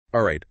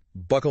All right,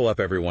 buckle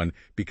up everyone,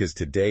 because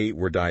today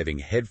we're diving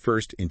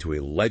headfirst into a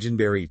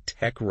legendary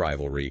tech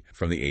rivalry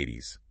from the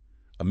 80s.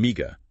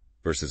 Amiga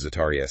versus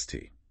Atari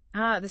ST.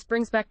 This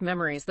brings back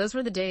memories. Those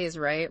were the days,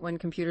 right, when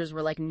computers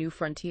were like new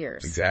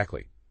frontiers.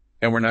 Exactly.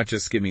 And we're not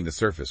just skimming the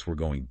surface, we're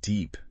going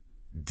deep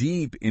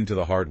into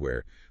the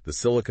hardware, the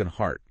silicon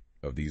heart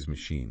of these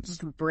machines.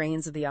 The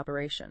brains of the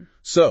operation.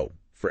 So,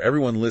 for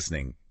everyone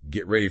listening,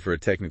 get ready for a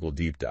technical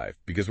deep dive,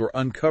 because we're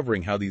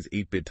uncovering how these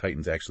 8-bit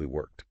titans actually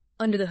worked.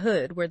 Under the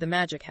hood, where the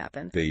magic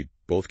happened. They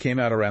both came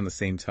out around the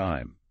same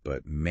time,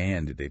 but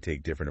man, did they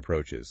take different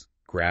approaches.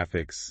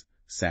 Graphics,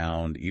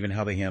 sound, even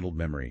how they handled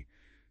memory.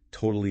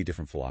 Totally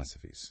different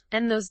philosophies.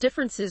 And those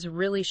differences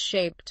really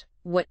shaped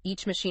what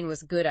each machine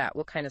was good at,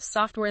 what kind of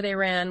software they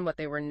ran, what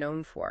they were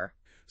known for.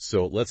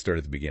 So let's start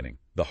at the beginning,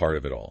 the heart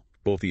of it all.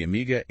 Both the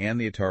Amiga and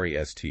the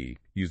Atari ST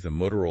used the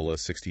Motorola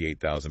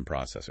 68000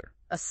 processor.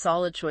 A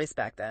solid choice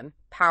back then.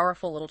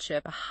 Powerful little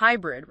chip, a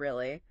hybrid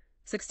really.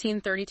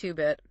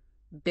 1632-bit.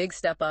 Big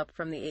step up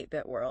from the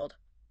 8-bit world.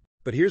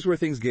 But here's where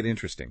things get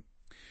interesting.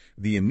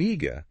 The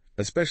Amiga,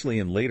 especially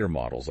in later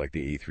models like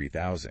the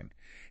A3000,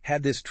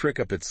 had this trick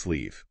up its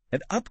sleeve,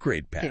 an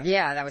upgrade path.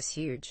 Yeah, that was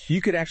huge.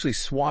 You could actually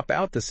swap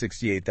out the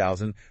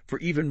 68000 for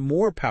even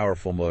more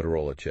powerful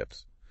Motorola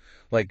chips,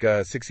 like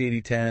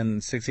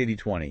 68010,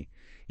 68020,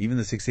 even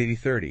the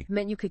 68030. It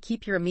meant you could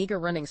keep your Amiga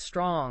running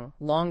strong,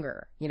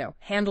 longer,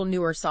 handle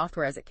newer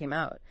software as it came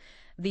out.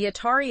 The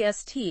Atari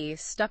ST,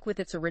 stuck with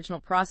its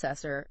original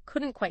processor,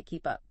 couldn't quite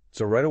keep up.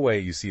 So right away,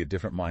 you see a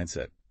different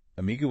mindset.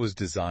 Amiga was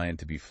designed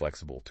to be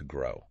flexible, to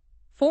grow.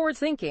 Forward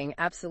thinking,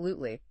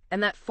 absolutely.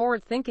 And that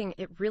forward thinking,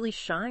 it really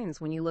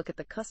shines when you look at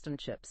the custom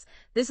chips.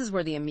 This is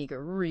where the Amiga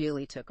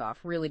really took off,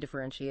 really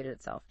differentiated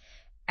itself.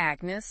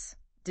 Agnes,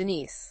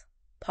 Denise,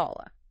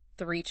 Paula.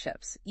 3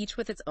 chips, each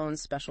with its own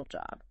special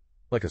job.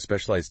 Like a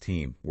specialized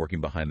team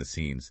working behind the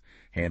scenes,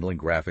 handling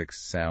graphics,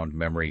 sound,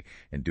 memory,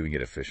 and doing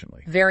it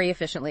efficiently. Very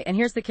efficiently. And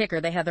here's the kicker.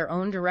 They had their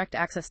own direct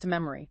access to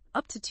memory,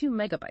 up to 2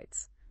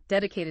 megabytes,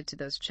 dedicated to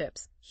those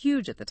chips.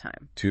 Huge at the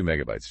time. 2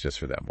 megabytes just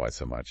for them. Why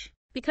so much?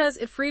 Because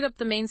it freed up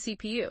the main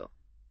CPU.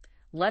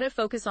 Let it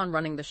focus on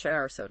running the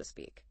show, so to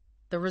speak.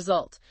 The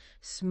result,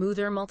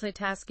 smoother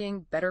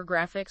multitasking, better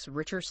graphics,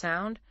 richer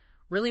sound,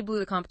 really blew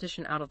the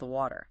competition out of the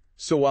water.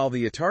 So while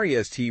the Atari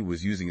ST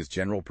was using its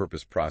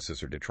general-purpose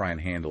processor to try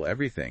and handle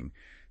everything,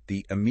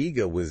 the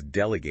Amiga was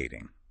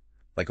delegating,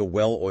 like a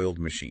well-oiled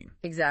machine.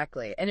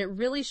 Exactly. And it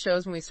really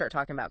shows when we start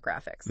talking about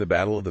graphics. The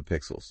battle of the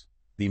pixels.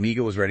 The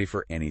Amiga was ready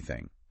for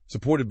anything.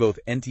 Supported both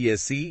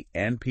NTSC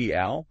and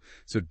PAL,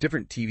 so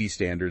different TV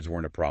standards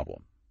weren't a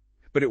problem.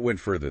 But it went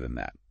further than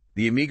that.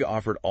 The Amiga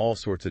offered all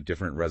sorts of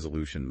different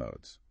resolution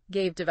modes.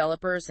 Gave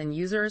developers and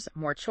users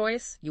more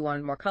choice. You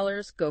wanted more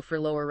colors, go for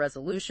lower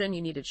resolution. You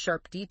needed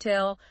sharp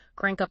detail,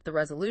 crank up the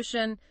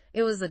resolution.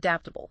 It was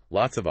adaptable.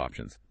 Lots of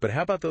options. But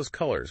how about those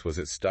colors? Was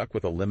it stuck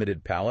with a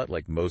limited palette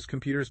like most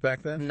computers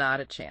back then? Not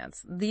a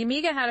chance. The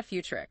Amiga had a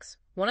few tricks.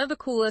 One of the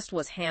coolest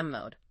was ham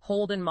mode,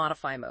 hold and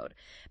modify mode.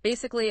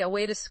 Basically a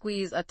way to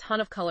squeeze a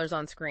ton of colors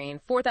on screen,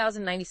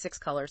 4,096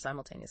 colors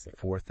simultaneously.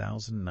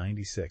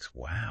 4,096,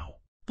 wow.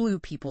 Blew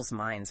people's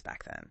minds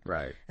back then.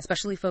 Right.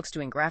 Especially folks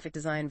doing graphic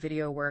design,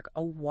 video work.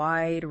 A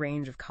wide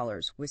range of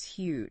colors was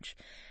huge.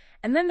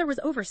 And then there was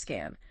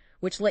overscan,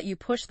 which let you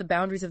push the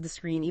boundaries of the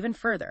screen even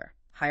further.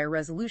 Higher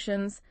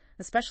resolutions,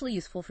 especially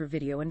useful for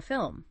video and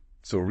film.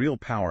 So a real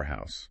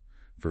powerhouse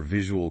for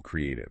visual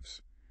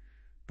creatives.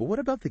 But what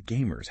about the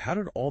gamers? How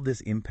did all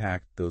this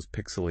impact those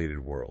pixelated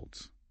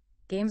worlds?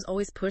 Games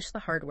always push the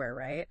hardware,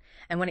 right?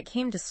 And when it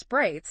came to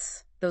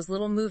sprites, those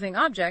little moving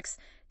objects,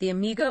 the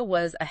Amiga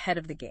was ahead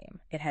of the game.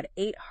 It had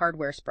 8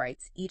 hardware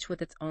sprites, each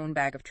with its own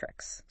bag of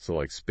tricks. So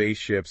like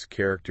spaceships,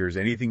 characters,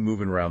 anything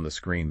moving around the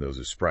screen, those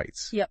are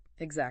sprites. Yep,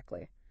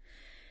 exactly.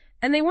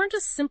 And they weren't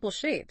just simple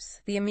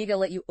shapes. The Amiga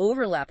let you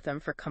overlap them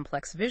for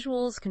complex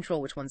visuals,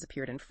 control which ones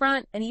appeared in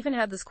front, and even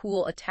had this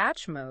cool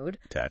attach mode.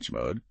 Attach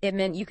mode? It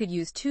meant you could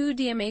use 2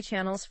 DMA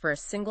channels for a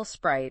single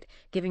sprite,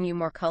 giving you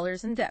more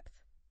colors and depth.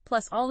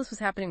 Plus, all this was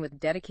happening with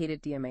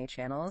dedicated DMA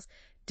channels.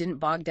 Didn't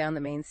bog down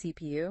the main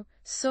CPU.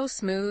 So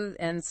smooth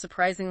and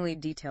surprisingly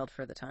detailed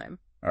for the time.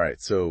 All right,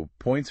 so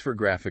points for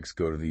graphics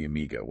go to the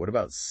Amiga. What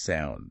about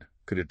sound?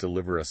 Could it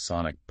deliver a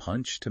sonic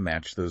punch to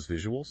match those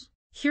visuals?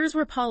 Here's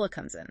where Paula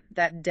comes in,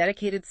 that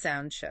dedicated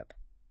sound chip.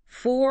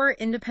 4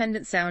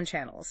 independent sound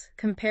channels,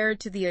 compared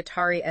to the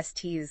Atari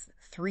ST's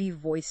 3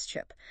 voice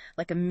chip,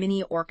 like a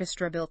mini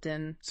orchestra built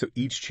in. So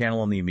each channel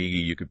on the Amiga,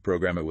 you could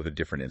program it with a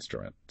different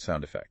instrument,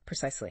 sound effect.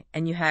 Precisely.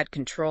 And you had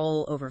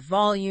control over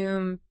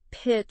volume,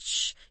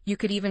 pitch. You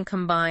could even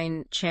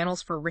combine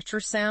channels for richer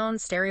sound,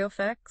 stereo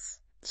effects.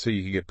 So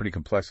you could get pretty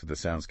complex with the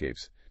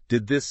soundscapes.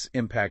 Did this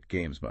impact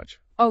games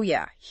much? Oh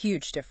yeah,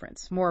 huge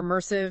difference. More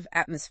immersive,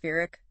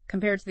 atmospheric.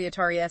 Compared to the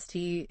Atari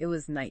ST, it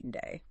was night and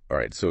day. All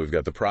right, so we've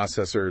got the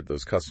processor,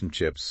 those custom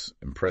chips,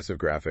 impressive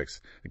graphics,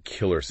 a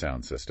killer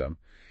sound system.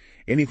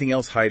 Anything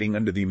else hiding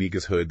under the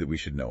Amiga's hood that we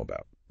should know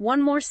about?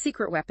 One more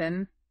secret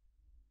weapon.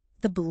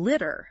 The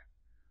blitter.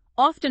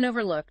 Often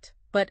overlooked,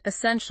 but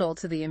essential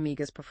to the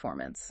Amiga's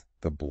performance.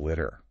 The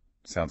blitter.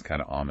 Sounds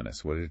kind of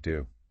ominous. What did it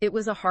do? It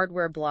was a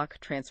hardware block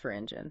transfer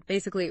engine.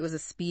 Basically, it was a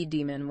speed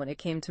demon when it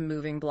came to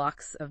moving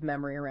blocks of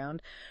memory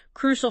around.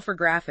 Crucial for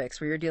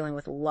graphics, where you're dealing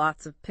with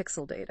lots of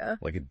pixel data.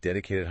 Like a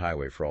dedicated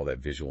highway for all that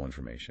visual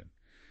information,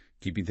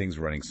 keeping things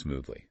running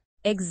smoothly.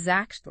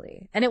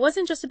 Exactly. And it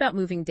wasn't just about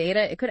moving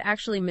data, it could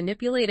actually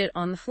manipulate it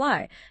on the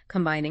fly,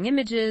 combining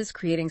images,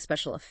 creating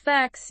special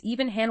effects,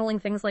 even handling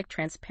things like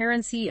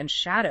transparency and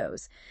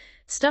shadows.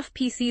 Stuff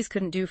PCs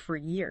couldn't do for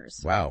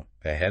years. Wow,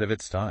 ahead of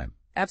its time.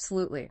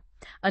 Absolutely.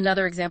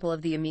 Another example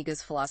of the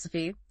Amiga's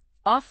philosophy: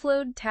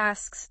 offload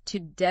tasks to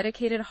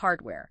dedicated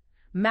hardware,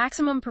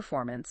 maximum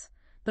performance,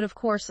 but of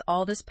course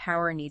all this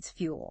power needs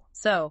fuel.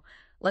 So,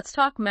 let's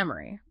talk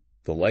memory.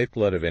 The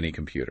lifeblood of any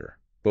computer.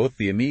 Both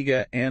the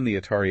Amiga and the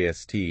Atari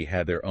ST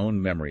had their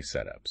own memory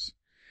setups.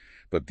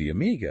 But the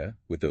Amiga,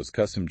 with those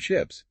custom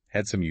chips,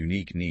 had some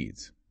unique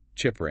needs.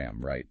 Chip RAM,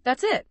 right?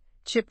 That's it.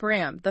 Chip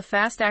RAM, the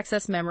fast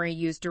access memory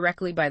used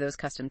directly by those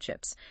custom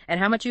chips. And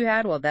how much you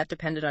had, well, that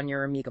depended on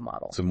your Amiga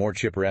model. So more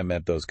chip RAM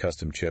meant those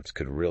custom chips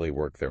could really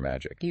work their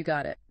magic. You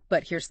got it.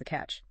 But here's the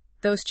catch.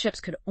 Those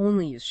chips could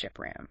only use chip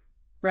RAM.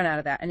 Run out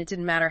of that, and it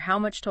didn't matter how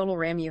much total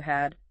RAM you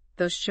had,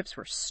 those chips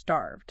were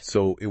starved.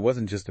 So it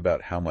wasn't just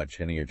about how much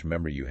lineage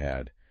memory you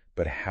had,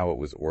 but how it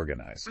was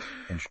organized.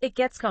 It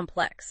gets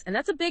complex, and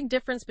that's a big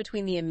difference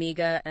between the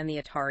Amiga and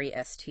the Atari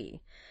ST.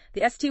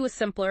 The ST was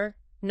simpler,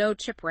 no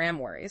chip RAM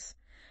worries.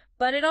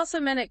 But it also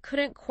meant it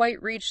couldn't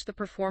quite reach the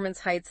performance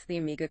heights the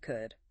Amiga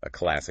could. A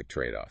classic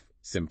trade-off.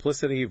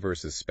 Simplicity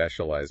versus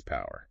specialized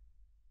power.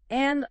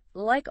 And,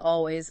 like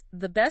always,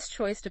 the best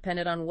choice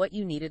depended on what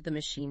you needed the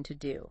machine to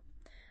do.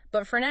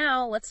 But for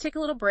now, let's take a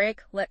little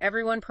break, let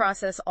everyone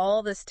process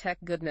all this tech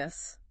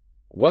goodness.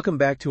 Welcome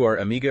back to our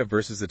Amiga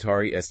versus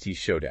Atari ST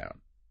showdown.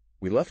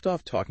 We left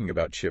off talking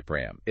about chip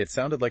RAM. It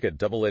sounded like a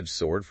double-edged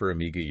sword for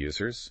Amiga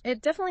users.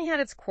 It definitely had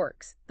its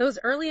quirks. Those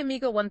early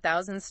Amiga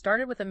 1000s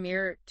started with a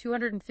mere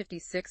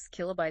 256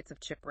 kilobytes of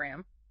chip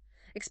RAM.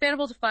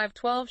 Expandable to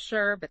 512,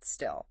 sure, but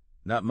still.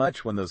 Not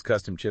much when those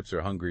custom chips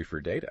are hungry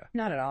for data.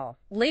 Not at all.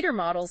 Later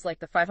models like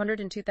the 500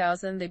 and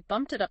 2000, they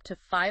bumped it up to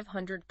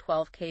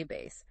 512K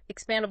base,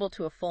 expandable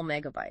to a full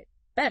megabyte.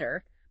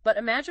 Better. But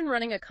imagine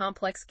running a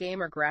complex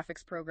game or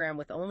graphics program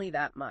with only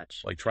that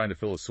much. Like trying to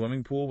fill a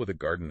swimming pool with a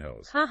garden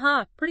hose.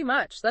 Haha, pretty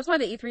much. That's why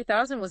the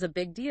E3000 was a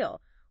big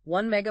deal.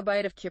 1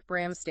 megabyte of chip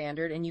RAM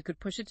standard, and you could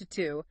push it to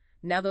 2.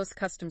 Now those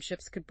custom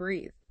chips could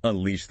breathe.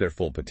 Unleash their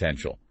full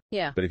potential.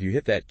 Yeah. But if you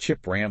hit that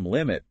chip RAM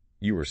limit,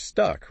 you were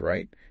stuck,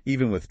 right?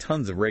 Even with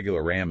tons of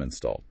regular RAM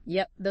installed.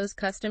 Yep, those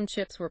custom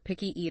chips were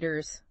picky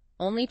eaters.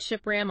 Only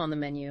chip RAM on the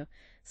menu.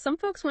 Some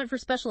folks went for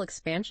special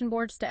expansion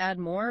boards to add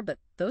more, but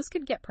those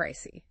could get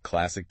pricey.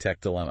 Classic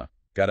tech dilemma.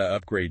 Gotta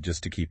upgrade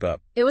just to keep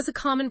up. It was a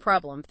common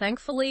problem.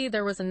 Thankfully,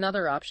 there was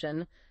another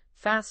option: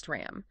 fast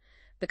RAM.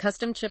 The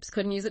custom chips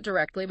couldn't use it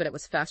directly, but it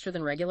was faster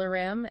than regular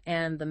RAM,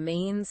 and the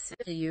main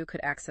CPU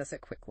could access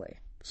it quickly.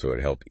 So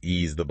it helped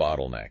ease the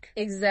bottleneck.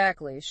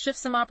 Exactly. Shift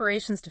some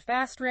operations to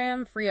fast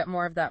RAM, free up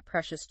more of that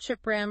precious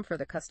chip RAM for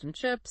the custom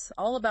chips.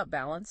 All about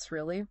balance,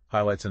 really.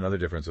 Highlights another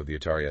difference with the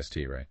Atari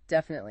ST, right?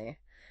 Definitely.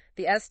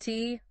 The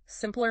ST,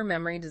 simpler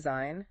memory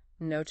design,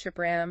 no chip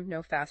RAM,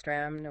 no fast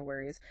RAM, no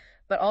worries,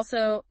 but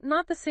also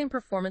not the same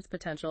performance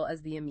potential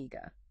as the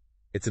Amiga.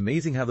 It's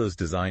amazing how those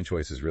design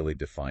choices really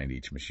defined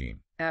each machine.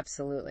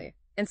 Absolutely.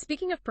 And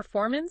speaking of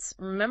performance,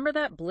 remember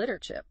that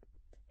blitter chip?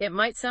 It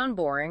might sound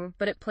boring,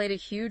 but it played a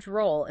huge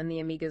role in the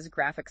Amiga's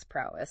graphics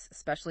prowess,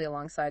 especially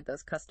alongside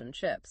those custom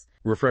chips.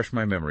 Refresh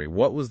my memory.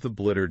 What was the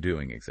blitter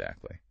doing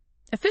exactly?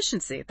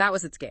 Efficiency, that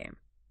was its game.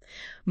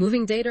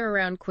 Moving data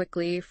around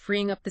quickly,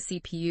 freeing up the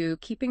CPU,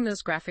 keeping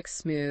those graphics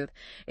smooth.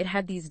 It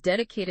had these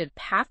dedicated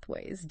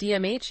pathways,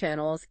 DMA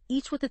channels,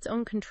 each with its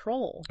own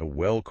control. A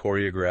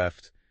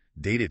well-choreographed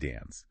data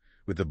dance,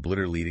 with the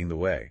blitter leading the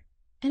way.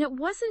 And it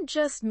wasn't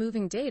just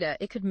moving data,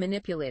 it could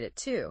manipulate it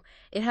too.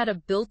 It had a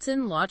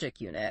built-in logic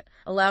unit,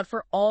 allowed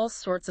for all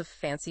sorts of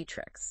fancy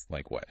tricks.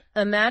 Like what?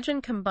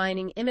 Imagine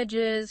combining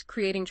images,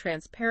 creating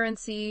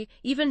transparency,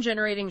 even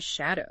generating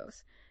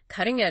shadows.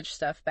 Cutting-edge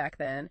stuff back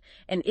then,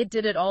 and it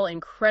did it all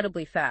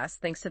incredibly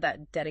fast thanks to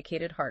that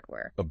dedicated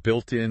hardware. A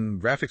built-in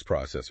graphics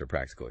processor,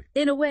 practically.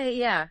 In a way,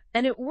 yeah.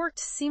 And it worked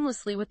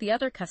seamlessly with the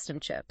other custom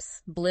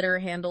chips.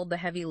 Blitter handled the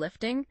heavy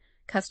lifting.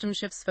 Custom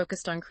chips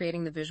focused on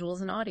creating the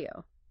visuals and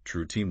audio.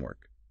 True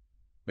teamwork.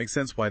 Makes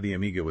sense why the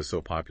Amiga was so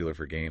popular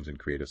for games and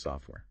creative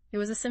software. It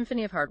was a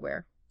symphony of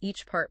hardware,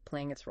 each part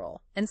playing its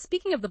role. And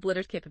speaking of the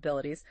blitter's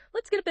capabilities,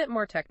 let's get a bit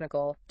more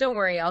technical. Don't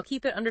worry, I'll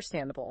keep it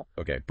understandable.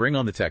 Okay, bring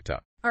on the tech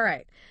talk. All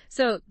right,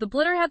 so the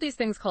blitter had these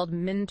things called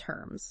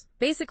min-terms.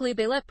 Basically,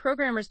 they let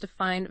programmers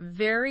define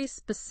very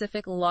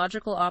specific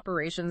logical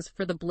operations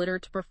for the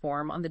blitter to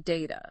perform on the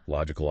data.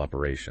 Logical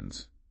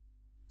operations.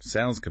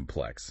 Sounds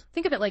complex.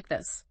 Think of it like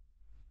this.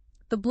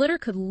 The blitter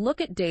could look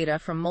at data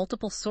from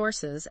multiple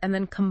sources and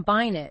then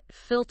combine it,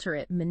 filter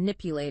it,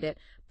 manipulate it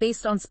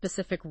based on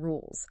specific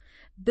rules.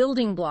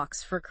 Building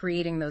blocks for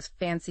creating those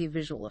fancy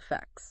visual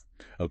effects.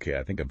 Okay,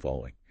 I think I'm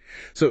following.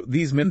 So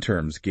these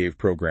min-terms gave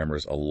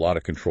programmers a lot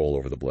of control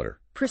over the blitter.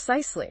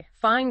 Precisely.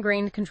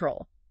 Fine-grained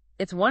control.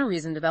 It's one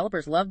reason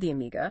developers loved the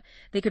Amiga.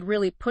 They could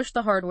really push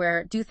the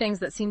hardware, do things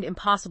that seemed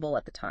impossible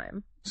at the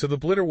time. So the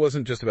blitter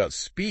wasn't just about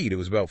speed, it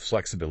was about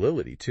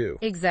flexibility, too.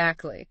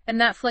 Exactly.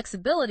 And that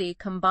flexibility,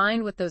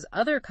 combined with those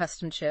other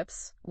custom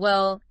chips,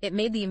 well, it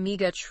made the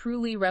Amiga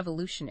truly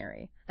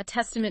revolutionary. A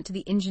testament to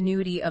the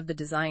ingenuity of the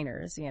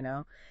designers,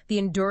 the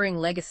enduring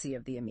legacy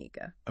of the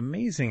Amiga.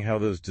 Amazing how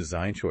those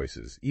design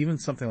choices, even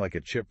something like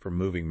a chip for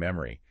moving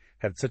memory,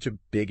 had such a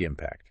big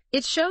impact.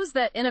 It shows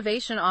that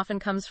innovation often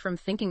comes from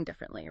thinking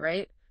differently,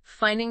 right?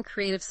 Finding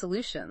creative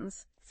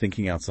solutions.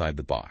 Thinking outside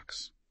the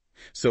box.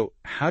 So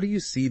how do you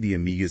see the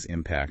Amiga's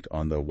impact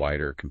on the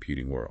wider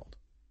computing world?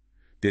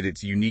 Did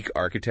its unique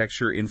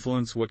architecture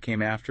influence what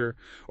came after,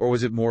 or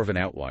was it more of an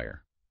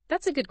outlier?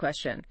 That's a good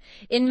question.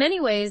 In many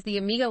ways, the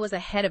Amiga was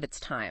ahead of its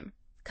time.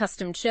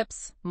 Custom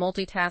chips,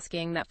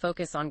 multitasking, that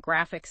focus on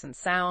graphics and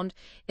sound,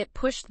 it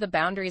pushed the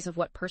boundaries of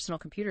what personal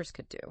computers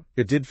could do.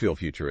 It did feel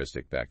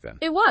futuristic back then.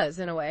 It was,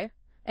 in a way.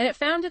 And it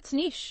found its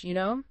niche,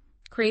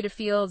 Creative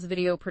fields,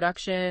 video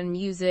production,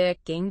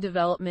 music, game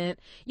development.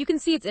 You can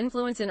see its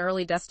influence in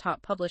early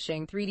desktop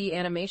publishing, 3D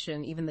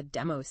animation, even the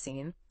demo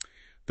scene.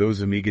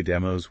 Those Amiga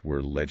demos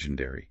were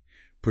legendary,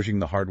 pushing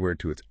the hardware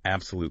to its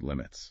absolute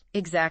limits.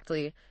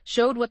 Exactly.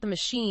 Showed what the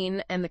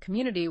machine and the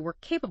community were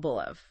capable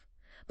of.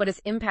 But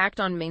its impact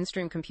on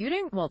mainstream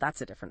computing, well,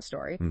 that's a different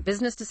story.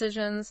 Business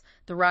decisions,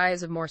 the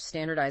rise of more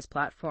standardized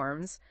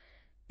platforms.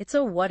 It's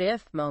a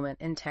what-if moment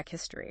in tech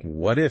history.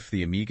 What if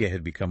the Amiga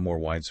had become more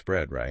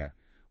widespread, right?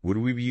 Would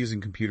we be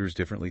using computers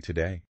differently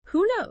today?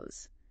 Who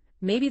knows?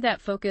 Maybe that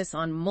focus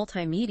on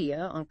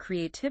multimedia, on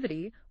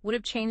creativity, would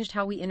have changed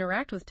how we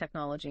interact with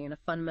technology in a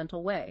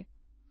fundamental way.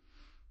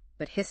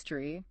 But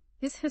history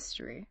is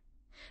history.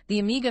 The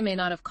Amiga may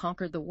not have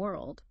conquered the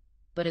world,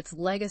 but its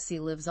legacy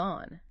lives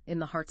on in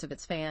the hearts of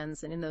its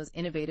fans and in those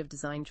innovative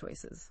design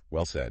choices.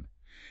 Well said.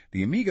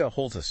 The Amiga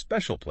holds a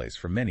special place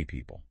for many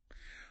people.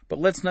 But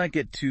let's not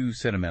get too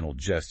sentimental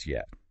just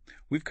yet.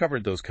 We've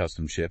covered those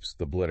custom chips,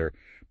 the blitter,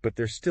 but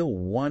there's still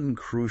one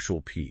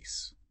crucial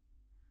piece.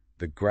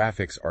 The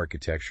graphics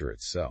architecture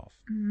itself.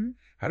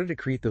 How did it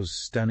create those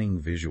stunning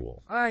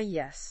visuals?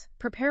 Yes.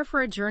 Prepare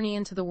for a journey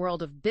into the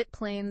world of bit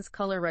planes,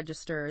 color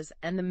registers,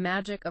 and the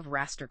magic of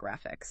raster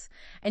graphics.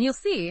 And you'll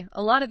see,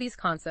 a lot of these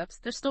concepts,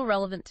 they're still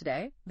relevant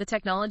today. The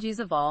technology's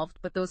evolved,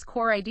 but those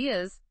core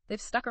ideas,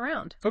 they've stuck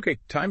around. Okay,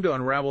 time to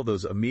unravel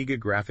those Amiga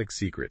graphics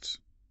secrets.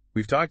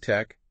 We've talked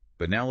tech,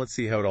 but now let's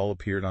see how it all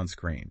appeared on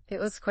screen. It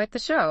was quite the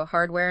show.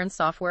 Hardware and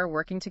software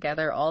working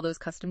together, all those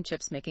custom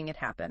chips making it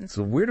happen.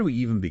 So where do we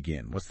even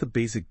begin? What's the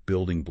basic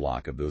building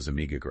block of those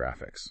Amiga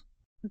graphics?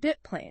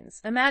 Bit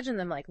planes. Imagine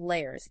them like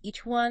layers,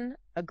 each one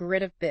a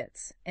grid of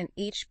bits, and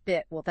each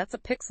bit, well, that's a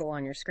pixel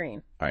on your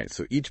screen. All right,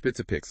 so each bit's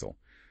a pixel.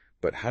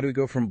 But how do we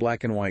go from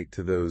black and white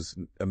to those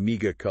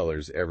Amiga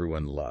colors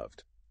everyone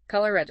loved?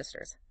 Color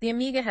registers. The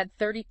Amiga had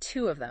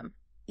 32 of them.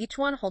 Each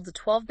one holds a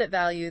 12-bit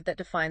value that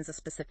defines a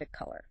specific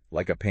color.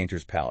 Like a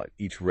painter's palette,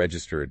 each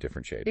register a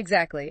different shade.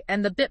 Exactly.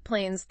 And the bit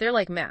planes, they're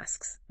like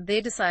masks. They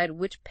decide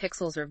which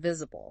pixels are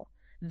visible.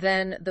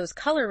 Then those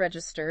color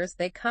registers,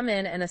 they come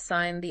in and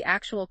assign the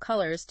actual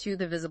colors to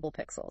the visible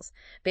pixels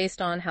based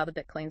on how the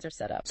bit planes are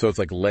set up. So it's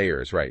like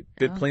layers, right?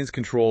 Bit planes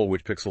control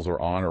which pixels are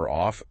on or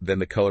off, then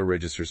the color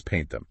registers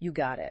paint them. You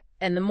got it.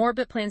 And the more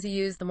bit planes you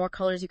use, the more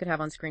colors you could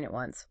have on screen at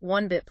once.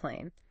 One bit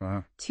plane,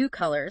 two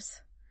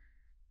colors,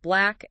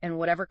 black and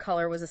whatever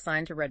color was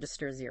assigned to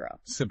register 0.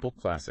 Simple,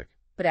 classic.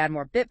 But add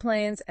more bit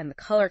planes and the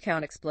color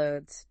count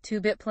explodes. 2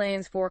 bit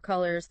planes, 4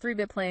 colors, 3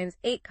 bit planes,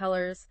 8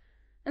 colors,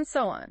 and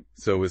so on.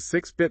 So with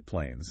 6 bit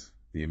planes,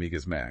 the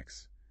Amiga's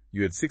max,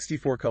 you had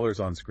 64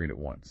 colors on screen at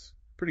once.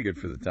 Pretty good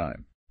for the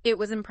time. It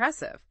was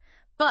impressive,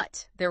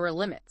 but there were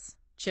limits.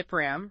 Chip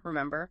RAM,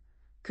 remember,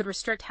 could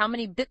restrict how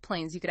many bit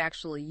planes you could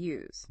actually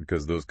use.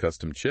 Because those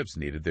custom chips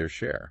needed their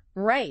share.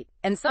 Right.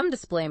 And some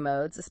display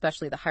modes,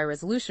 especially the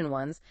high-resolution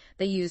ones,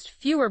 they used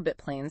fewer bit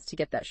planes to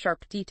get that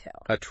sharp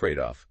detail. A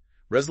trade-off.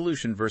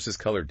 Resolution versus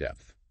color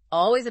depth.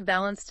 Always a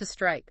balance to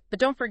strike. But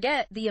don't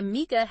forget, the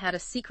Amiga had a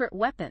secret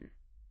weapon.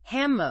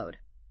 Ham mode.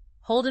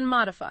 Hold and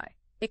modify.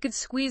 It could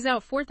squeeze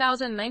out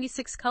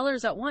 4,096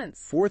 colors at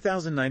once.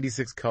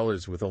 4,096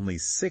 colors with only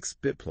 6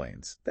 bit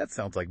planes. That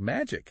sounds like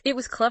magic. It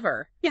was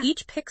clever. Yeah.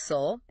 Each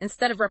pixel,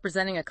 instead of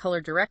representing a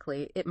color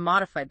directly, it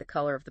modified the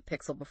color of the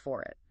pixel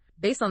before it,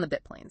 based on the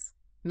bit planes.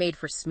 Made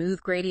for smooth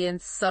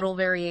gradients, subtle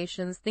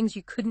variations, things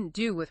you couldn't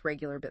do with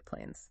regular bit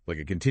planes. Like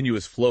a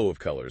continuous flow of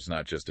colors,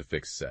 not just a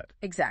fixed set.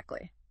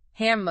 Exactly.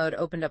 Ham mode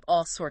opened up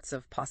all sorts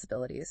of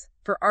possibilities.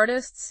 For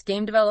artists,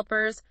 game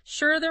developers,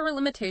 sure, there were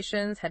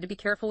limitations, had to be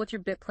careful with your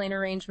bit plane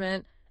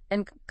arrangement,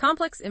 and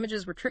complex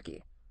images were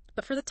tricky.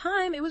 But for the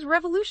time, it was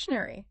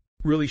revolutionary.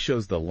 Really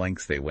shows the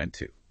lengths they went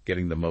to,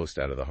 getting the most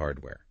out of the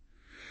hardware.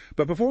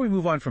 But before we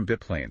move on from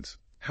bit planes,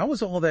 how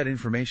was all that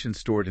information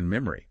stored in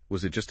memory?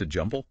 Was it just a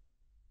jumble?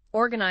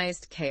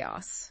 Organized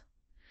chaos.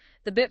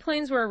 The bit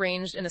planes were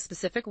arranged in a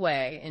specific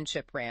way in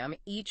chip RAM,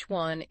 each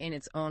one in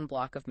its own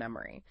block of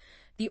memory.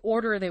 The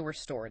order they were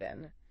stored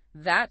in.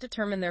 That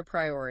determined their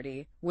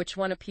priority, which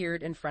one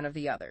appeared in front of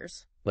the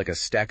others. Like a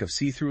stack of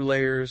see-through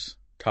layers?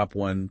 Top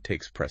one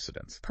takes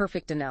precedence.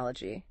 Perfect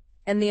analogy.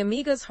 And the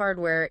Amiga's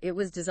hardware, it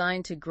was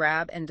designed to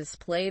grab and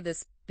display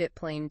this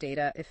bitplane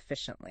data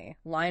efficiently,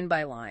 line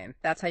by line.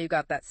 That's how you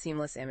got that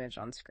seamless image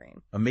on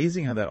screen.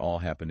 Amazing how that all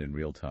happened in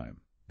real time.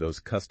 Those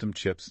custom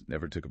chips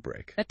never took a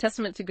break. A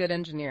testament to good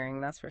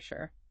engineering, that's for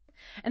sure.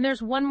 And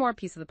there's one more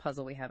piece of the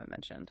puzzle we haven't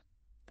mentioned.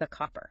 The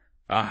copper.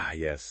 Ah,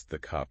 yes, the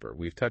copper.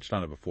 We've touched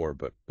on it before,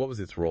 but what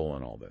was its role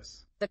in all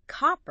this? The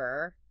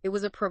copper, it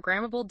was a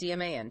programmable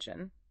DMA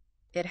engine.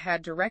 It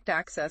had direct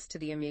access to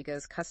the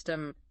Amiga's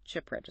custom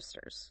chip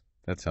registers.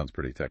 That sounds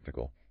pretty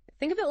technical.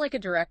 Think of it like a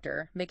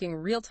director making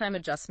real-time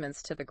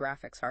adjustments to the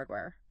graphics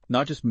hardware.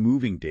 Not just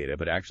moving data,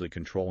 but actually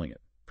controlling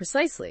it.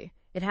 Precisely.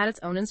 It had its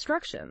own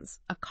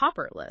instructions, a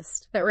copper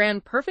list, that ran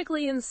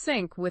perfectly in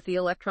sync with the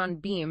electron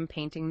beam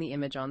painting the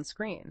image on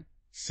screen.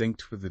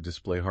 Synced with the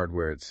display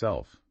hardware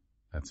itself.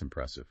 That's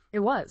impressive. It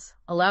was.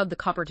 Allowed the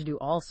copper to do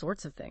all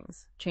sorts of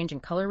things,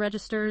 changing color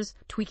registers,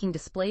 tweaking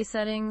display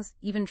settings,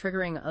 even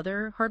triggering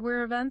other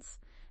hardware events,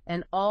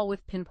 and all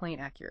with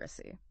pinpoint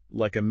accuracy.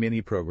 Like a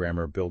mini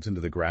programmer built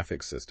into the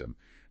graphics system,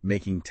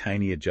 making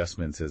tiny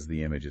adjustments as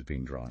the image is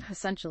being drawn.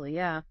 Essentially,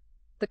 yeah.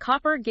 The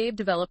copper gave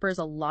developers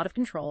a lot of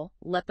control,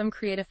 let them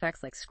create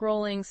effects like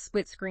scrolling,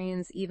 split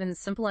screens, even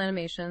simple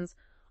animations,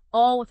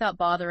 all without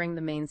bothering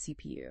the main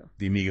CPU.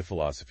 The Amiga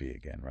philosophy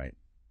again, right?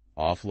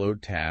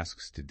 Offload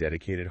tasks to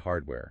dedicated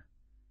hardware.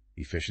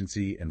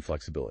 Efficiency and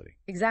flexibility.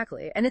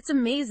 Exactly. And it's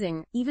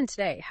amazing, even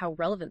today, how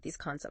relevant these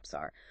concepts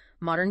are.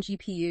 Modern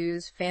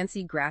GPUs,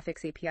 fancy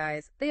graphics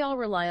APIs, they all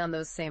rely on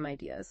those same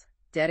ideas.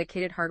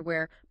 Dedicated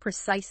hardware,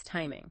 precise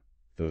timing.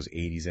 Those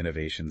 80s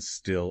innovations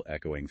still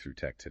echoing through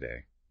tech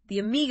today. The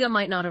Amiga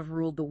might not have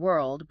ruled the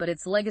world, but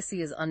its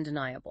legacy is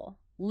undeniable.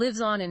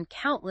 Lives on in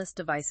countless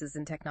devices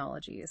and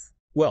technologies.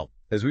 Well,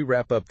 as we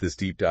wrap up this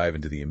deep dive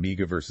into the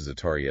Amiga versus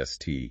Atari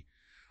ST,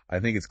 I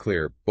think it's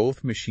clear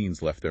both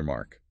machines left their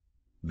mark.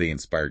 They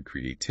inspired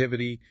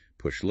creativity,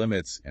 pushed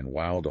limits, and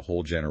wowed a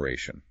whole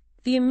generation.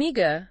 The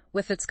Amiga,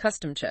 with its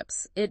custom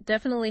chips, it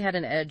definitely had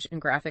an edge in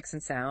graphics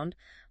and sound,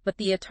 but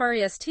the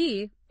Atari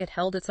ST, it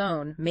held its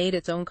own, made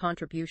its own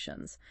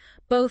contributions.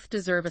 Both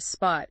deserve a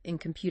spot in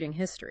computing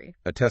history.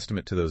 A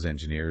testament to those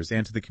engineers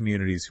and to the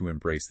communities who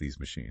embrace these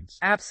machines.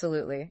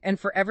 Absolutely. And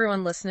for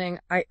everyone listening,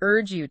 I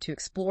urge you to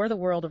explore the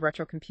world of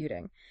retro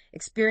computing.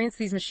 Experience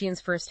these machines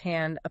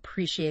firsthand,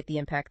 appreciate the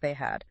impact they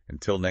had.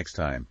 Until next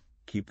time,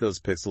 keep those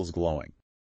pixels glowing.